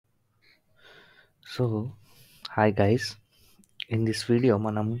So hi guys, in this video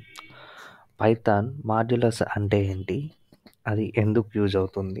మనం Python modulus అంటే ఏంటి, అది ఎందుకు యూజ్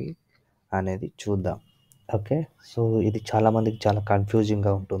అవుతుంది అనేది చూద్దాం. ఓకే, సో ఇది చాలామందికి చాలా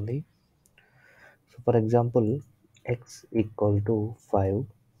కన్ఫ్యూజింగ్గా ఉంటుంది. So for example X equal to 5,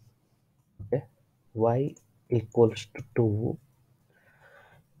 okay, why equals to 2,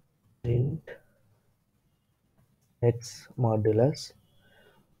 print X modulus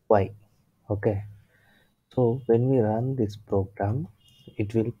why. Okay, so when we run this program it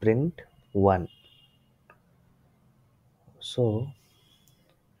will print 1. So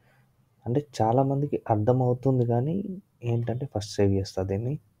అంటే చాలామందికి అర్థమవుతుంది, కానీ ఏంటంటే ఫస్ట్ సేవ్ చేస్తా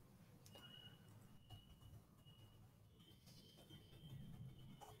దీన్ని.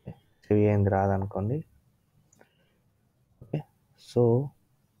 సేవ్ అయింది రాదనుకోండి. Okay, so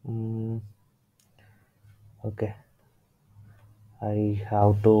okay, I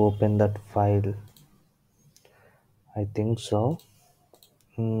have to open that file. I think so.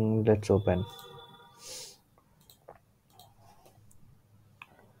 Let's open.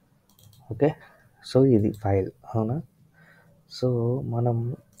 Okay, so ఇది file, అవునా? సో మనం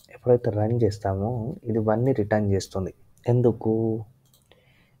ఎప్పుడైతే రన్ చేస్తామో ఇది 1ని రిటర్న్ చేస్తుంది. ఎందుకు?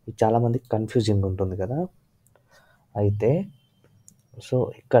 ఇది చాలామందికి కన్ఫ్యూజింగ్ ఉంటుంది కదా. అయితే సో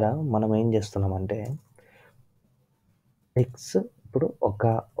ఇక్కడ మనం ఏం చేస్తున్నామంటే ఎక్స్ ఇప్పుడు ఒక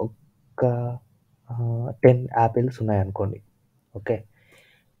 10 యాపిల్స్ ఉన్నాయనుకోండి. ఓకే,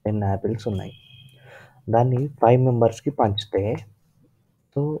 10 యాపిల్స్ ఉన్నాయి. దాన్ని 5 మెంబర్స్కి పంచితే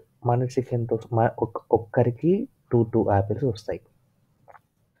సో మనిషికి ఎంత ఒక్కరికి 2 యాపిల్స్ వస్తాయి.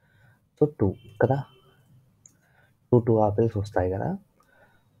 సో 2 కదా, 2 యాపిల్స్ వస్తాయి కదా.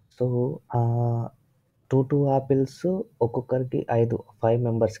 సో 2 యాపిల్స్ ఒక్కొక్కరికి 5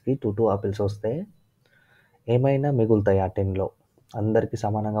 మెంబర్స్కి 2 యాపిల్స్ వస్తే ఏమైనా మిగులుతాయి ఆ 10లో. అందరికీ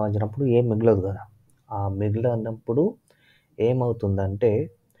సమానంగా వంచినప్పుడు ఏం మిగలదు కదా. ఆ మిగిలినప్పుడు ఏమవుతుందంటే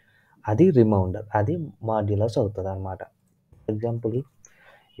అది రిమైండర్, అది మాడ్యులస్ అవుతుంది అనమాట. ఎగ్జాంపుల్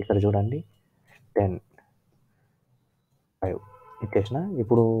ఇక్కడ చూడండి, 10, 5 ఇచ్చేసిన.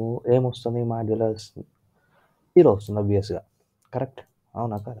 ఇప్పుడు ఏమొస్తుంది? మాడ్యులస్ 0 వస్తుంది ఆబ్వియస్గా. కరెక్ట్,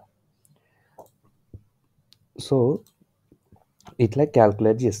 అవునా కదా? సో ఇట్లా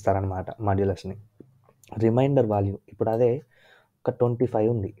క్యాల్కులేట్ చేస్తారనమాట మాడ్యులస్ని. రిమైండర్ వాల్యూ ఇప్పుడు అదే ఒక 25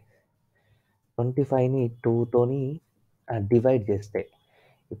 ఉంది. 25ని 2తోని డివైడ్ చేస్తే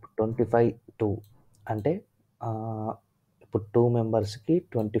ఇప్పుడు 25 2 అంటే ఇప్పుడు 2 మెంబర్స్కి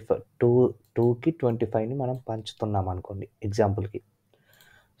 25, 2కి 25ని మనం పంచుతున్నాం అనుకోండి ఎగ్జాంపుల్కి.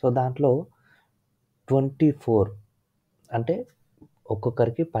 సో దాంట్లో 24 అంటే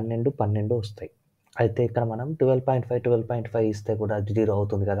ఒక్కొక్కరికి 12 వస్తాయి. అయితే ఇక్కడ మనం 12.5 ఇస్తే కూడా 0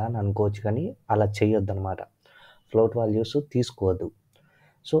 అవుతుంది కదా అని అనుకోవచ్చు, కానీ అలా చేయొద్దు అనమాట. ఫ్లోట్ వాల్యూస్ తీసుకోవద్దు.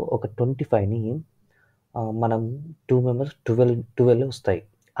 సో ఒక 25ని మనం 2 మెంబర్స్ 12 వస్తాయి,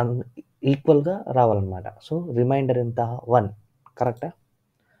 ఈక్వల్గా రావాలన్నమాట. సో రిమైండర్ ఎంత? 1. కరెక్టా?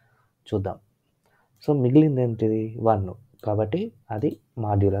 చూద్దాం. సో మిగిలింది ఏంటిది? 1. కాబట్టి అది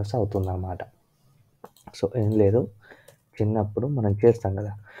మాడ్యులస్ అవుతుందన్నమాట. సో ఏం లేదు, చిన్నప్పుడు మనం చేస్తాం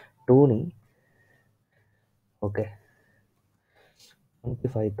కదా 2ని, ఓకే,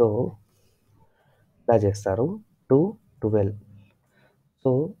 25తో ఇలా చేస్తారు, 2 12.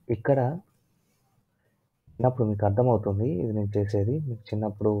 సో ఇక్కడ చిన్నప్పుడు మీకు అర్థమవుతుంది ఇది నేను చేసేది. మీకు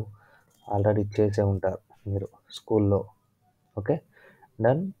చిన్నప్పుడు ఆల్రెడీ చేసే ఉంటారు మీరు స్కూల్లో. Okay,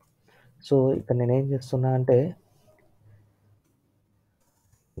 done. సో ఇక్కడ నేనేం చేస్తున్నా అంటే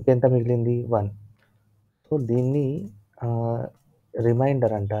ఇంకెంత మిగిలింది? 1. సో దీన్ని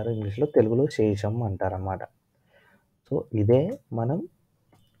రిమైండర్ అంటారు ఇంగ్లీష్లో, తెలుగులో శేషం అంటారు అన్నమాట. సో ఇదే మనం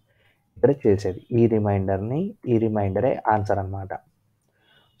ఇక్కడ చేసేది. ఈ రిమైండరే ఆన్సర్ అన్నమాట.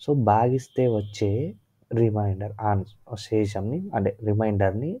 సో భాగిస్తే వచ్చే రిమైండర్ శేషంని అంటే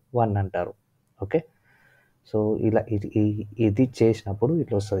రిమైండర్ని 1 అంటారు. ఓకే, సో ఇలా ఇది చేసినప్పుడు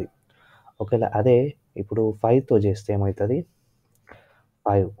ఇట్లా వస్తుంది. ఒకవేళ అదే ఇప్పుడు 5తో చేస్తే ఏమవుతుంది?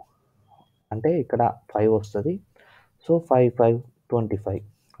 5 అంటే ఇక్కడ 5 వస్తుంది. సో 5 5 25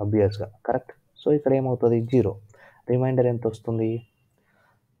 ఆబ్వియస్గా కరెక్ట్. సో ఇక్కడ ఏమవుతుంది? 0. రిమైండర్ ఎంత వస్తుంది?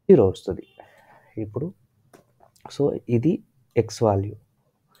 0 వస్తుంది. ఇప్పుడు సో ఇది ఎక్స్ వాల్యూ,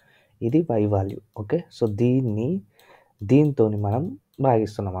 ఇది వై వాల్యూ. ఓకే, సో దీంతో మనం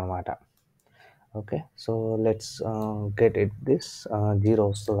భాగిస్తున్నాం అనమాట. Okay, so let's get it this 0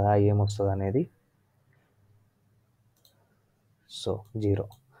 వస్తుందా ఏమొస్తుంది అనేది. సో 0,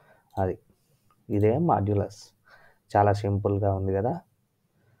 అది ఇదే మాడ్యులస్. చాలా సింపుల్గా ఉంది కదా.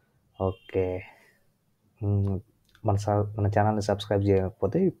 ఓకే, మన ఛానల్ని సబ్స్క్రైబ్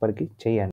చేయకపోతే ఇప్పటికీ చేయండి.